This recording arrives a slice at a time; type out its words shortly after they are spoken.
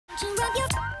Hey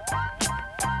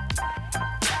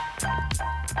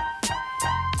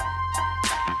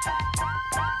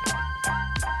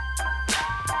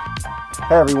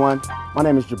everyone, my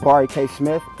name is Jabari K.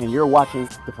 Smith and you're watching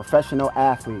The Professional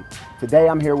Athlete. Today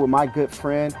I'm here with my good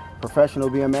friend, professional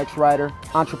BMX rider,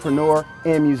 entrepreneur,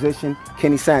 and musician,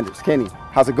 Kenny Sanders. Kenny,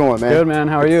 how's it going, man? Good, man.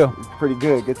 How are you? Pretty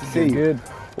good. Good to see you. Good.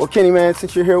 Well, Kenny, man,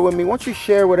 since you're here with me, why don't you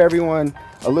share with everyone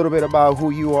a little bit about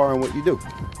who you are and what you do?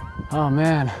 Oh,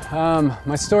 man.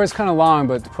 My story's kind of long,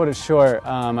 but to put it short,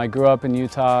 I grew up in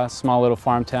Utah, small little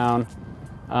farm town.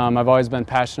 I've always been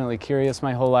passionately curious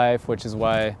my whole life, which is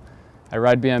why I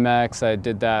ride BMX. I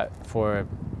did that for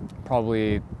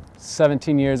probably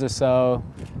 17 years or so,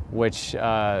 which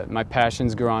my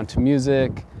passions grew on to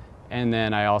music, and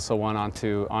then I also went on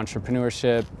to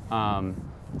entrepreneurship.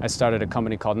 I started a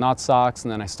company called Not Socks,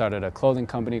 and then I started a clothing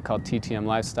company called TTM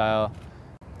Lifestyle,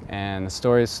 and the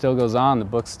story still goes on. The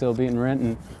book's still being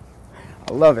written.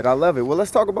 I love it. I love it. Well,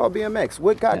 let's talk about BMX.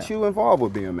 What got you involved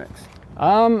with BMX?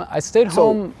 I stayed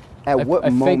home. At what I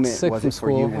moment faked sick was from it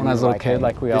for you school when I was a little kid,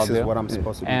 like we all do. This is what I'm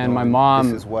supposed to be and doing. my mom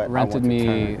This is what rented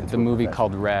me the movie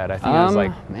called Red. I think I was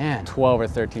like, man, 12 or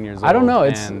 13 years old. I don't know.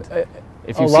 If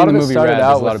you've seen the movie Red,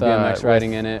 there's a lot of BMX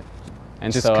riding in it.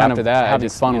 And just so kind after that, having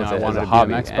fun with it. I wanted a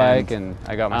BMX bike, and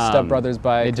I got my stepbrother's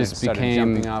bike. It just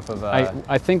became jumping off of.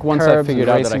 I think once I figured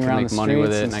out that I could make money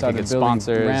with it, and I could get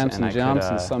sponsors, ramps and jumps,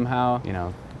 and somehow,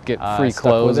 get free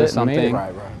clothes or something.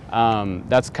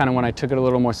 That's kind of when I took it a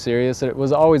little more serious. It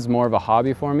was always more of a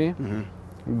hobby for me.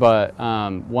 But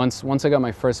once I got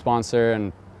my first sponsor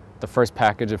and the first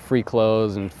package of free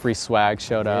clothes and free swag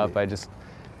showed up, I just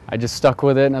stuck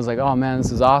with it, and I was like, oh man,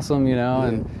 this is awesome,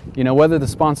 and whether the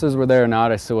sponsors were there or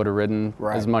not, I still would have ridden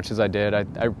as much as I did.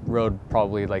 I rode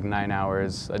probably like 9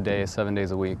 hours a day, 7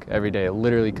 days a week, every day. It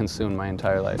literally consumed my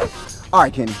entire life. All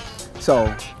right, Kenny. So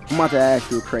I'm about to ask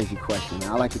you a crazy question.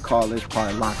 I like to call this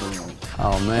part locker room.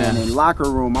 Oh man. And in locker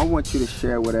room, I want you to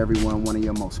share with everyone one of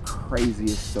your most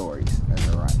craziest stories as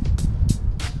a rider.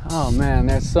 Oh man,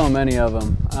 there's so many of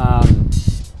them.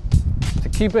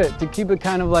 To keep it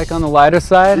kind of like on the lighter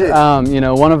side,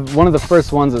 one of the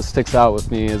first ones that sticks out with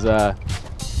me is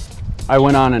I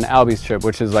went on an Albies trip,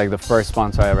 which is like the first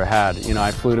sponsor I ever had.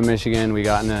 I flew to Michigan. We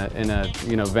got in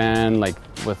a van like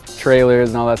with trailers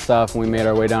and all that stuff, and we made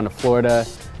our way down to Florida.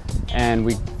 And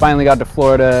we finally got to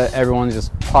Florida. Everyone's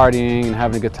just partying and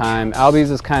having a good time.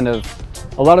 Albies is kind of,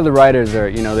 a lot of the riders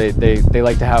are, they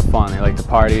like to have fun. They like to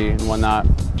party and whatnot.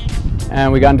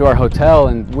 And we got into our hotel,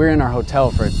 and we're in our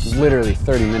hotel for literally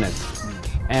 30 minutes.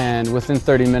 And within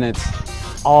 30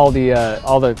 minutes, all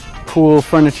the pool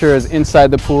furniture is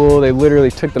inside the pool. They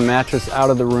literally took the mattress out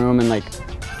of the room and like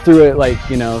threw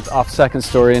it off second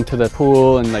story into the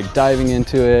pool, and like diving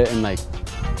into it, and like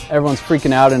everyone's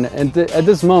freaking out. And at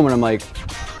this moment, I'm like,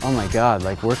 oh my God,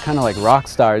 like we're kind of like rock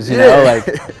stars,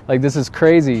 like this is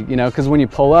crazy, because when you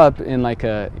pull up in like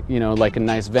a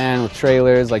nice van with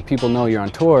trailers, like people know you're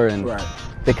on tour, and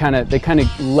they kind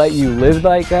of let you live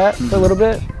like that for a little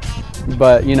bit.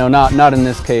 But not in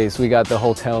this case. We got the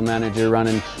hotel manager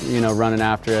running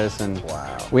after us, and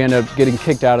we ended up getting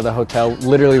kicked out of the hotel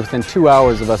literally within 2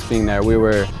 hours of us being there. We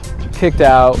were kicked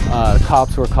out.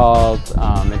 Cops were called.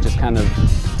 It just kind of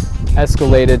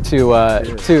escalated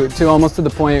to almost to the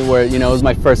point where it was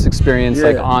my first experience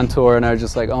like on tour, and I was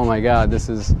just like, oh my God, this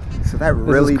is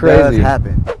really crazy. Does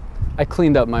happen. I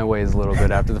cleaned up my ways a little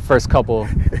bit after the first couple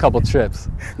trips.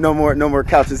 No more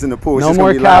couches in the pool. No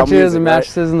more couches and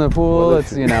mattresses in the pool. Well,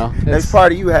 it's next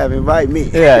party you have, invite me.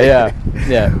 Yeah.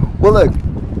 Well, look,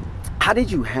 how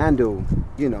did you handle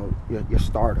your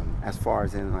stardom, as far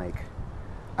as in like,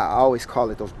 I always call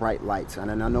it those bright lights,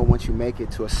 and I know once you make it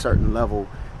to a certain level,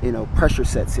 pressure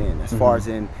sets in as far as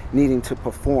in needing to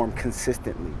perform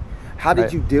consistently. How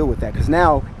did you deal with that? Because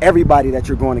now everybody that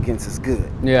you're going against is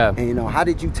good. Yeah. And how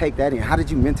did you take that in? How did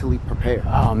you mentally prepare?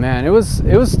 Oh man, it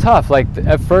was tough. Like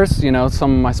at first,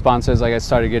 some of my sponsors, like I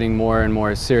started getting more and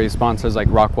more serious sponsors, like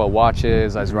Rockwell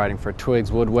Watches. I was riding for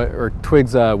Twigs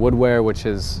Woodwear, which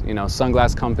is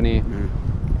sunglass company,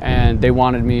 and they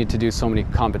wanted me to do so many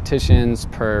competitions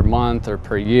per month or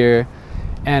per year.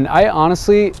 And I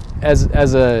honestly, as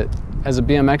a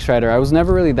BMX rider, I was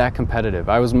never really that competitive.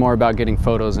 I was more about getting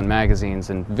photos in magazines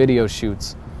and video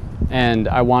shoots, and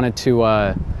I wanted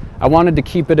to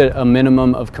keep it at a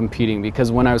minimum of competing,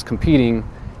 because when I was competing,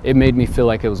 it made me feel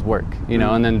like it was work,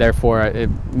 and then therefore it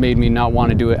made me not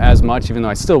want to do it as much, even though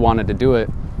I still wanted to do it.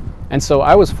 And so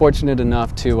I was fortunate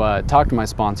enough to talk to my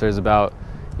sponsors about,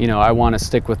 I want to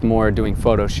stick with more doing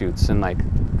photo shoots and like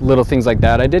little things like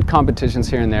that. I did competitions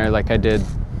here and there, like I did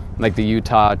like the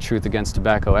Utah Truth Against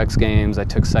Tobacco X Games. I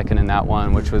took second in that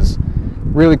one, which was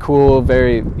really cool,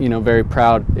 very, you know, very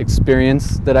proud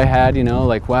experience that I had, you know,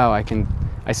 like, wow, I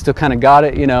still kind of got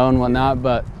it, you know, and whatnot.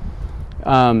 But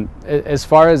as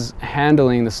far as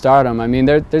handling the stardom, I mean,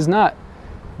 there's not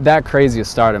that crazy a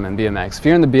stardom in BMX. If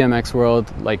you're in the BMX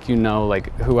world, like, you know,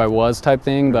 like who I was type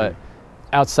thing, but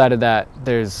outside of that,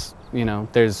 there's, you know,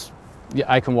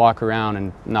 I can walk around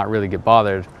and not really get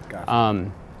bothered.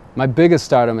 Gotcha. My biggest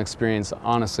stardom experience,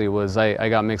 honestly, was I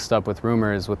got mixed up with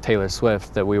rumors with Taylor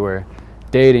Swift that we were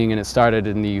dating, and it started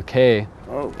in the UK,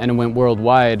 and it went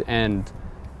worldwide. And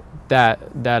that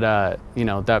you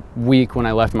know, that week when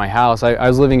I left my house, I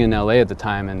was living in LA at the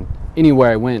time, and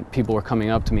anywhere I went, people were coming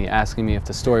up to me asking me if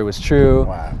the story was true.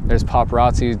 Wow. There's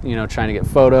paparazzi, you know, trying to get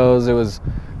photos. It was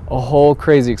a whole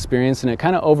crazy experience, and it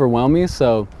kind of overwhelmed me.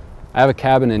 So I have a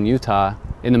cabin in Utah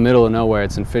in the middle of nowhere.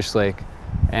 It's in Fish Lake.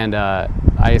 And I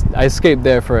escaped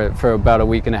there for about a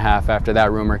week and a half after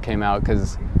that rumor came out,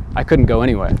 because I couldn't go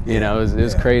anywhere. You know, it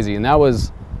was crazy. And that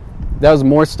was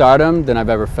more stardom than I've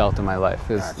ever felt in my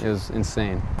life. It was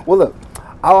insane. Well, look,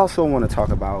 I also want to talk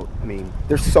about, I mean,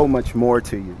 there's so much more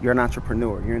to you. You're an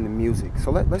entrepreneur. You're in the music. So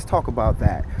let's talk about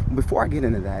that. Before I get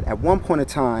into that, at one point in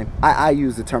time, I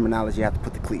use the terminology, you have to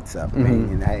put the cleats up. I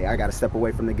mean, hey, I got to step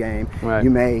away from the game. Right. You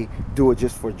may do it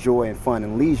just for joy and fun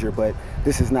and leisure, but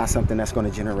this is not something that's going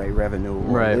to generate revenue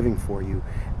or a living for you.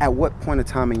 At what point in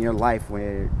time in your life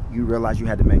where you realized you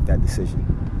had to make that decision?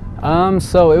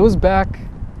 So it was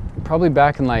probably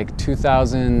back in like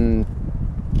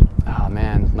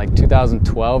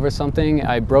 2012 or something.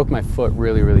 I broke my foot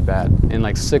really, really bad in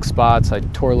like 6 spots. I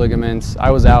tore ligaments.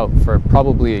 I was out for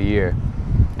probably a year.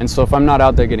 And so if I'm not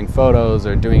out there getting photos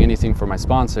or doing anything for my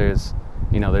sponsors,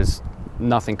 you know, there's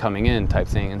nothing coming in type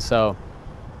thing. And so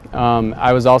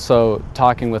I was also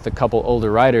talking with a couple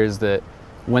older riders that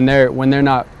when they're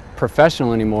not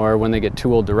professional anymore, when they get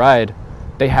too old to ride,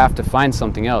 they have to find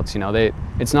something else. You know,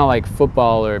 it's not like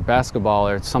football or basketball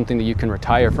or something that you can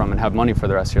retire from and have money for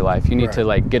the rest of your life. You need to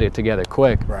like get it together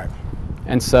quick. Right.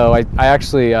 And so I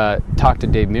actually talked to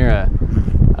Dave Mira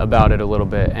about it a little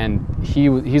bit, and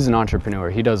he's an entrepreneur.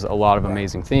 He does a lot of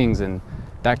amazing things, and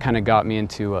that kind of got me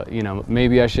into you know,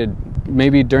 maybe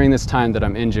during this time that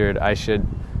I'm injured, I should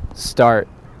start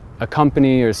a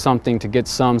company or something to get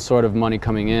some sort of money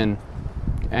coming in.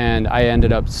 And I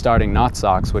ended up starting Not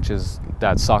Socks, which is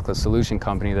that sockless solution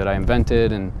company that I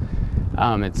invented, and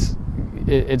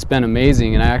it's been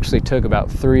amazing. And I actually took about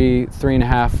 4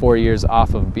 years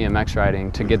off of BMX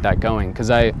riding to get that going, because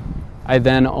I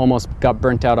then almost got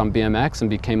burnt out on BMX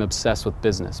and became obsessed with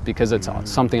business, because it's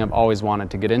something I've always wanted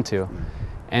to get into.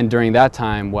 And during that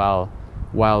time, while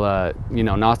you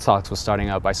know, Not Socks was starting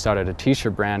up, I started a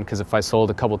t-shirt brand, because if I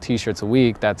sold a couple t-shirts a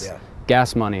week, that's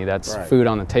gas money, that's food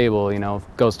on the table, you know,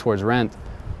 goes towards rent.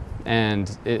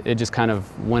 And it just kind of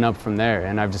went up from there,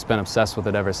 and I've just been obsessed with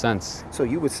it ever since. So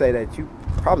you would say that you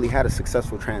probably had a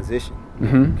successful transition.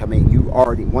 I mean, you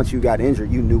already, once you got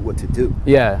injured, you knew what to do.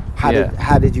 How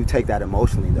did you take that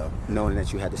emotionally, though, knowing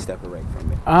that you had to step away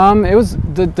from it? It was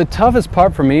the toughest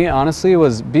part for me, honestly,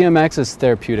 was BMX is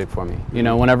therapeutic for me. You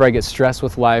know, whenever I get stressed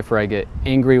with life or I get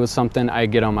angry with something, I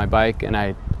get on my bike and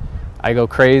I go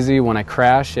crazy. When I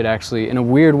crash, it actually, in a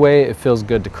weird way, it feels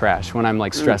good to crash when I'm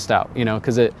like stressed out, you know,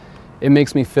 because it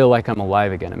makes me feel like I'm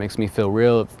alive again. It makes me feel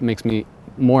real. It makes me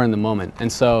more in the moment.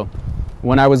 And so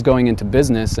when I was going into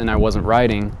business and I wasn't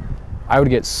riding, I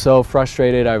would get so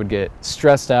frustrated. I would get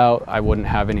stressed out. I wouldn't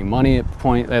have any money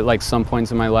at like some points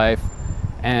in my life.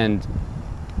 And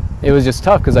it was just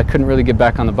tough, because I couldn't really get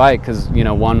back on the bike, because, you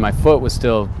know, one, my foot was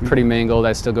still pretty mangled. I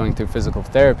was still going through physical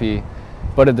therapy.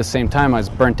 But at the same time, I was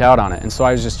burnt out on it. And so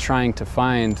I was just trying to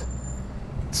find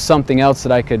something else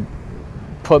that I could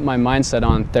put my mindset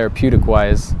on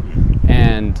therapeutic-wise.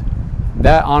 And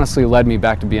that honestly led me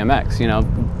back to BMX. You know,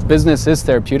 business is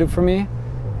therapeutic for me,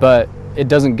 but it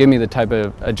doesn't give me the type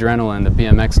of adrenaline that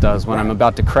BMX does when I'm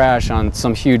about to crash on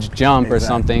some huge jump or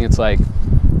something. It's like,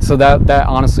 so that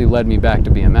honestly led me back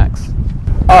to BMX.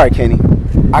 All right, Kenny,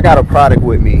 I got a product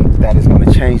with me that is going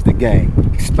to change the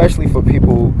game, especially for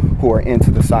people who are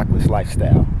into the sockless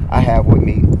lifestyle. I have with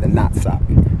me the Not Sock.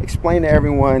 Explain to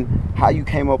everyone how you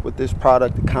came up with this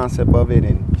product, the concept of it,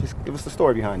 and just give us the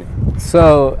story behind it.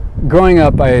 So growing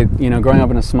up in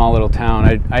a small little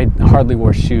town, I hardly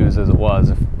wore shoes as it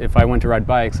was. If I went to ride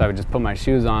bikes, I would just put my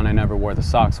shoes on. I never wore the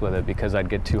socks with it because I'd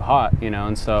get too hot, you know.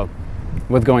 And so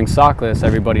with going sockless,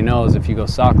 everybody knows if you go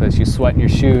sockless, you sweat in your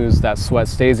shoes, that sweat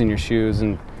stays in your shoes,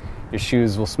 and your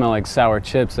shoes will smell like sour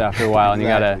chips after a while, and you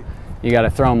gotta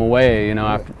throw them away, you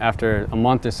know, after a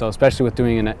month or so, especially with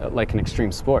doing like an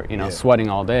extreme sport, you know, sweating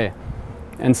all day.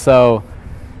 And so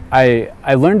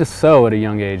I learned to sew at a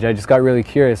young age. I just got really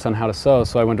curious on how to sew,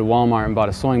 so I went to Walmart and bought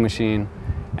a sewing machine,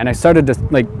 and I started to,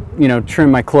 like, you know,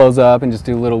 trim my clothes up and just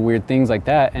do little weird things like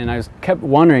that. And I kept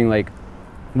wondering, like,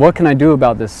 what can I do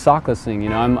about this sockless thing? You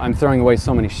know, I'm throwing away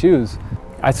so many shoes.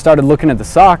 I started looking at the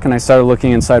sock, and I started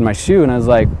looking inside my shoe, and I was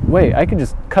like, wait, I could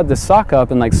just cut this sock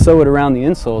up and like sew it around the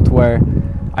insole to where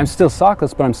I'm still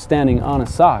sockless, but I'm standing on a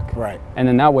sock. Right. And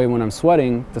then that way, when I'm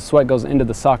sweating, the sweat goes into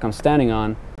the sock I'm standing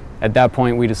on. At that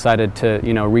point, we decided to,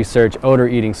 you know, research odor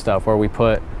eating stuff, where we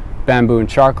put bamboo and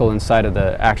charcoal inside of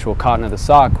the actual cotton of the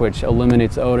sock, which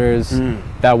eliminates odors.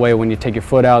 That way, when you take your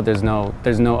foot out, there's no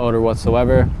odor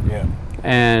whatsoever. Yeah.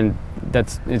 And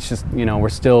it's just, you know, we're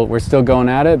still going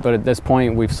at it, but at this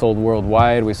point, we've sold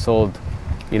worldwide. We sold,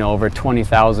 you know, over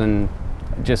 20,000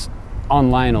 just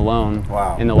online alone.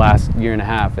 Wow. In the last year and a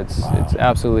half. It's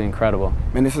absolutely incredible.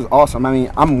 Man, this is awesome. I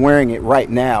mean, I'm wearing it right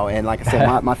now, and like I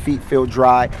said, my feet feel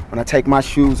dry. When I take my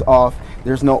shoes off,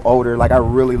 there's no odor. Like, I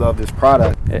really love this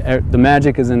product. The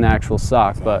magic is in the actual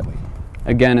sock, but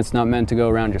again, it's not meant to go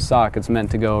around your sock. It's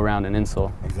meant to go around an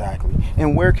insole. Exactly.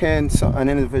 And where can an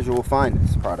individual find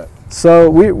this product? So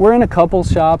we're in a couple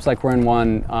shops. Like, we're in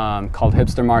one called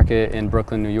Hipster Market in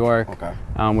Brooklyn, New York. Okay.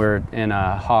 We're in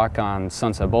a Hawk on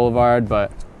Sunset Boulevard,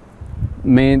 but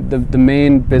the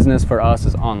main business for us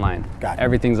is online. Got it.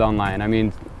 Everything's online. I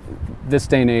mean, this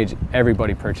day and age,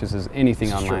 everybody purchases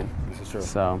anything online. This is true.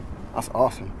 So that's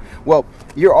awesome. Well,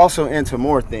 you're also into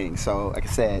more things. So, like I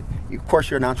said, of course,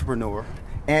 you're an entrepreneur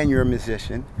and you're a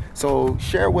musician. So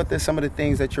share with us some of the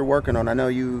things that you're working on. I know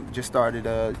you just started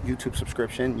a YouTube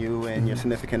subscription, you and your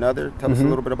significant other. Tell us a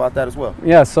little bit about that as well.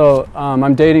 Yeah, so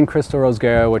I'm dating Crystal Rose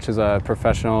Guerra, which is a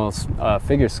professional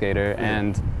figure skater.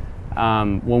 And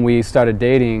when we started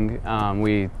dating,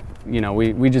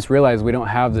 we just realized we don't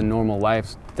have the normal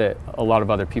lives that a lot of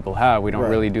other people have. We don't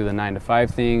really do the 9-to-5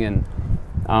 thing,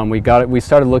 and we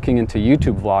started looking into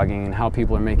YouTube vlogging and how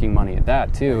people are making money at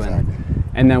that too. Exactly.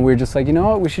 And then we were just like, you know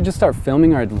what, we should just start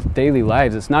filming our daily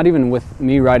lives. It's not even with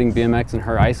me riding BMX and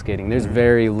her ice skating. There's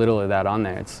very little of that on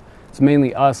there. It's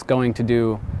mainly us going to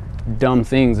do dumb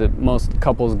things that most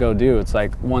couples go do. It's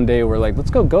like one day we're like, let's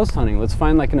go ghost hunting. Let's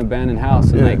find like an abandoned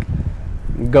house and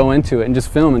like go into it and just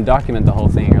film and document the whole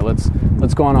thing. Or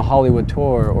let's go on a Hollywood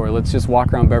tour, or let's just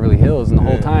walk around Beverly Hills. And the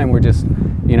whole time we're just,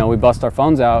 you know, we bust our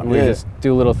phones out and we just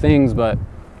do little things. But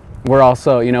we're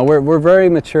also, you know, we're very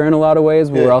mature in a lot of ways,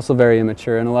 but we're also very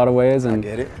immature in a lot of ways. And I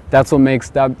get it. That's what makes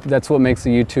the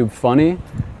YouTube funny.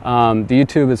 The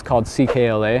YouTube is called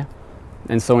CKLA,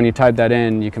 and so when you type that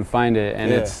in, you can find it,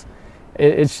 and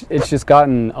it's just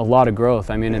gotten a lot of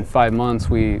growth. I mean,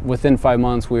 within 5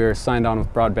 months, we were signed on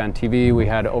with Broadband TV. We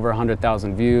had over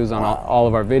 100,000 views on all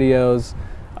of our videos.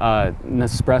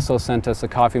 Nespresso sent us a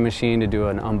coffee machine to do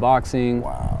an unboxing.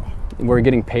 Wow. We're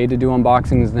getting paid to do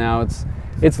unboxings now.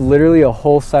 It's literally a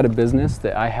whole side of business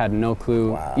that I had no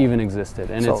clue even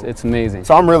existed, and it's amazing.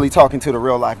 So I'm really talking to the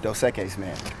real life Dos Equis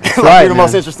man. That's like, right, you're the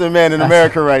most interesting man in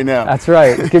America right now. That's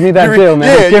right. Give me that deal,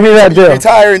 man. Give me that deal. You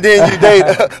retire and then you date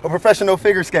a professional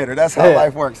figure skater. That's how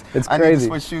life works. It's I crazy.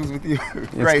 need to switch shoes with you.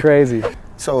 It's crazy.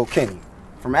 So Kenny,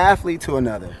 from athlete to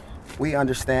another, we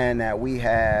understand that we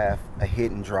have a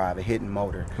hidden drive, a hidden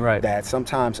motor that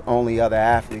sometimes only other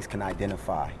athletes can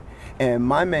identify. And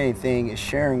my main thing is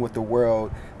sharing with the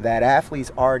world that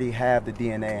athletes already have the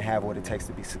DNA and have what it takes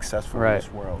to be successful in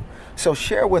this world. So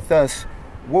share with us,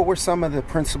 what were some of the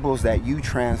principles that you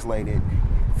translated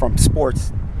from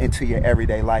sports into your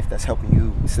everyday life that's helping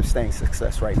you sustain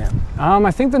success right now?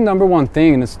 I think the number one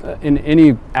thing in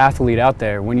any athlete out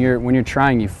there, when you're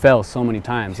trying, you fail so many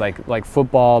times. Like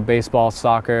football, baseball,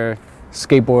 soccer,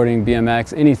 skateboarding,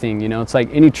 BMX, anything. You know, it's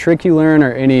like any trick you learn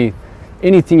or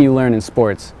anything you learn in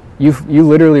sports. You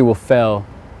literally will fail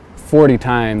 40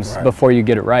 times before you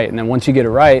get it right, and then once you get it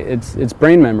right, it's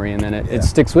brain memory, and then it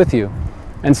sticks with you.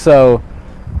 And so,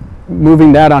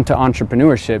 moving that onto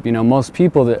entrepreneurship, you know, most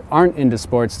people that aren't into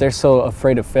sports, they're so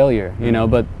afraid of failure, you know.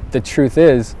 But the truth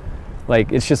is,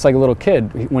 like, it's just like a little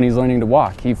kid when he's learning to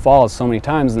walk. He falls so many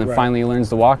times, and then finally he learns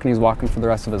to walk, and he's walking for the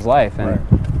rest of his life. And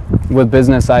with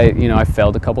business, I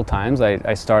failed a couple times.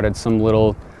 I started some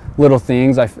little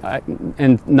things,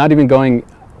 and not even going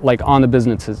like on the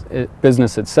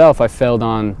business itself. I failed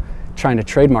on trying to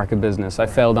trademark a business. I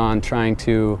failed on trying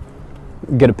to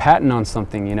get a patent on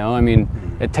something, you know. I mean,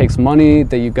 it takes money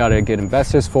that you've got to get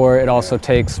investors for. It also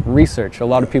takes research. A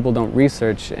lot of people don't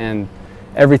research, and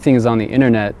everything is on the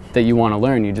internet that you want to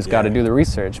learn. You just got to do the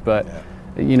research. But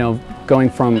you know, going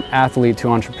from athlete to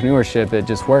entrepreneurship, it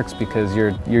just works because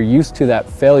you're used to that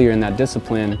failure and that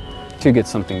discipline to get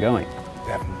something going.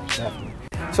 Definitely.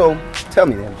 So tell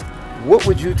me then, what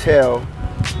would you tell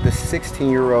the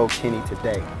 16-year-old Kenny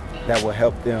today that will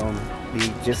help them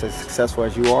be just as successful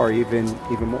as you are, even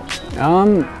more?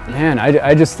 Man,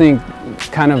 I just think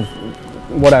kind of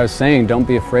what I was saying, don't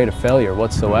be afraid of failure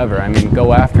whatsoever. I mean,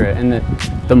 go after it. And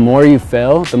the more you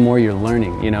fail, the more you're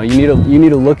learning. You know, you need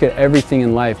to look at everything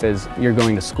in life as you're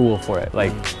going to school for it.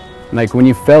 Like when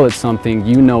you fail at something,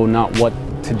 you know not what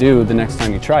to do the next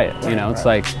time you try it. You know, it's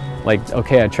like,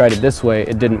 okay, I tried it this way,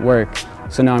 it didn't work,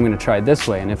 so now I'm going to try it this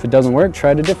way. And if it doesn't work,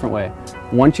 try it a different way.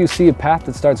 Once you see a path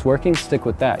that starts working, stick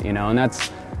with that, you know, and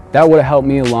that would have helped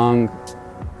me along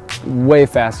way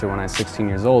faster when I was 16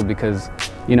 years old, because,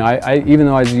 you know, I even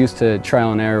though I was used to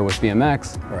trial and error with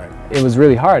BMX, it was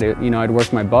really hard. You know, I'd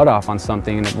work my butt off on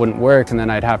something and it wouldn't work, and then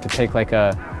I'd have to take like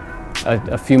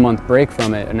a few month break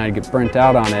from it, and I'd get burnt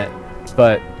out on it.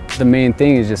 But the main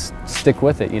thing is just stick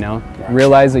with it, you know,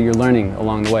 realize that you're learning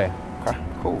along the way. Okay,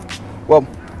 cool. Well,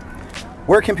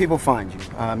 where can people find you?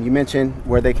 You mentioned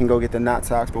where they can go get the knot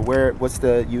socks, but what's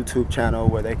the YouTube channel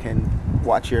where they can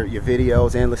watch your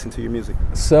videos and listen to your music?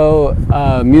 So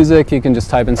music, you can just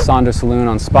type in Sonder Saloon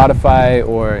on Spotify,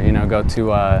 or, you know, go to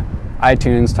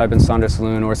iTunes, type in Sonder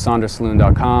Saloon, or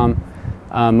sondersaloon.com.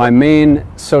 My main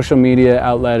social media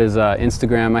outlet is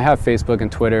Instagram. I have Facebook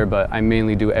and Twitter, but I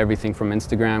mainly do everything from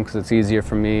Instagram because it's easier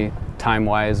for me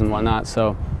time-wise and whatnot.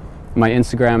 So my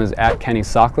Instagram is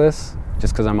 @KennySockless,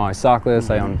 just because I'm always sockless.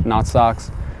 I own Knot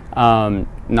Socks.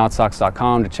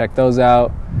 Knotsocks.com to check those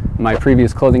out. My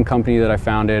previous clothing company that I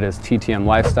founded is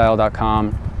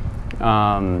ttmlifestyle.com.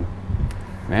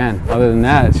 Man, other than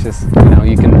that, it's just, you know,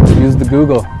 you can use the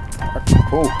Google.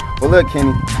 Cool. Well, look,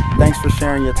 Kenny, thanks for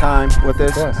sharing your time with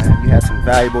us. You had some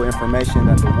valuable information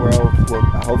that the world will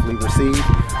hopefully receive.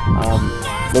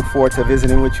 Look forward to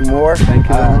visiting with you more. Thank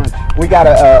you very much. We got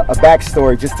a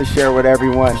backstory just to share with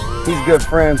everyone. He's good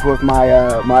friends with my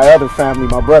other family,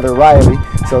 my brother Riley.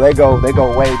 So they go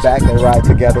way back. They ride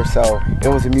together. So it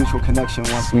was a mutual connection.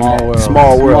 Small world.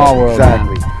 Small world.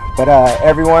 Exactly. Man. But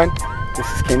everyone, this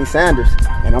is Kenny Sanders,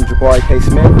 and I'm Jabari K.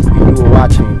 Smith, and you were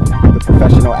watching The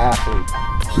Professional Athlete.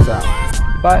 Peace out.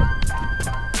 Bye.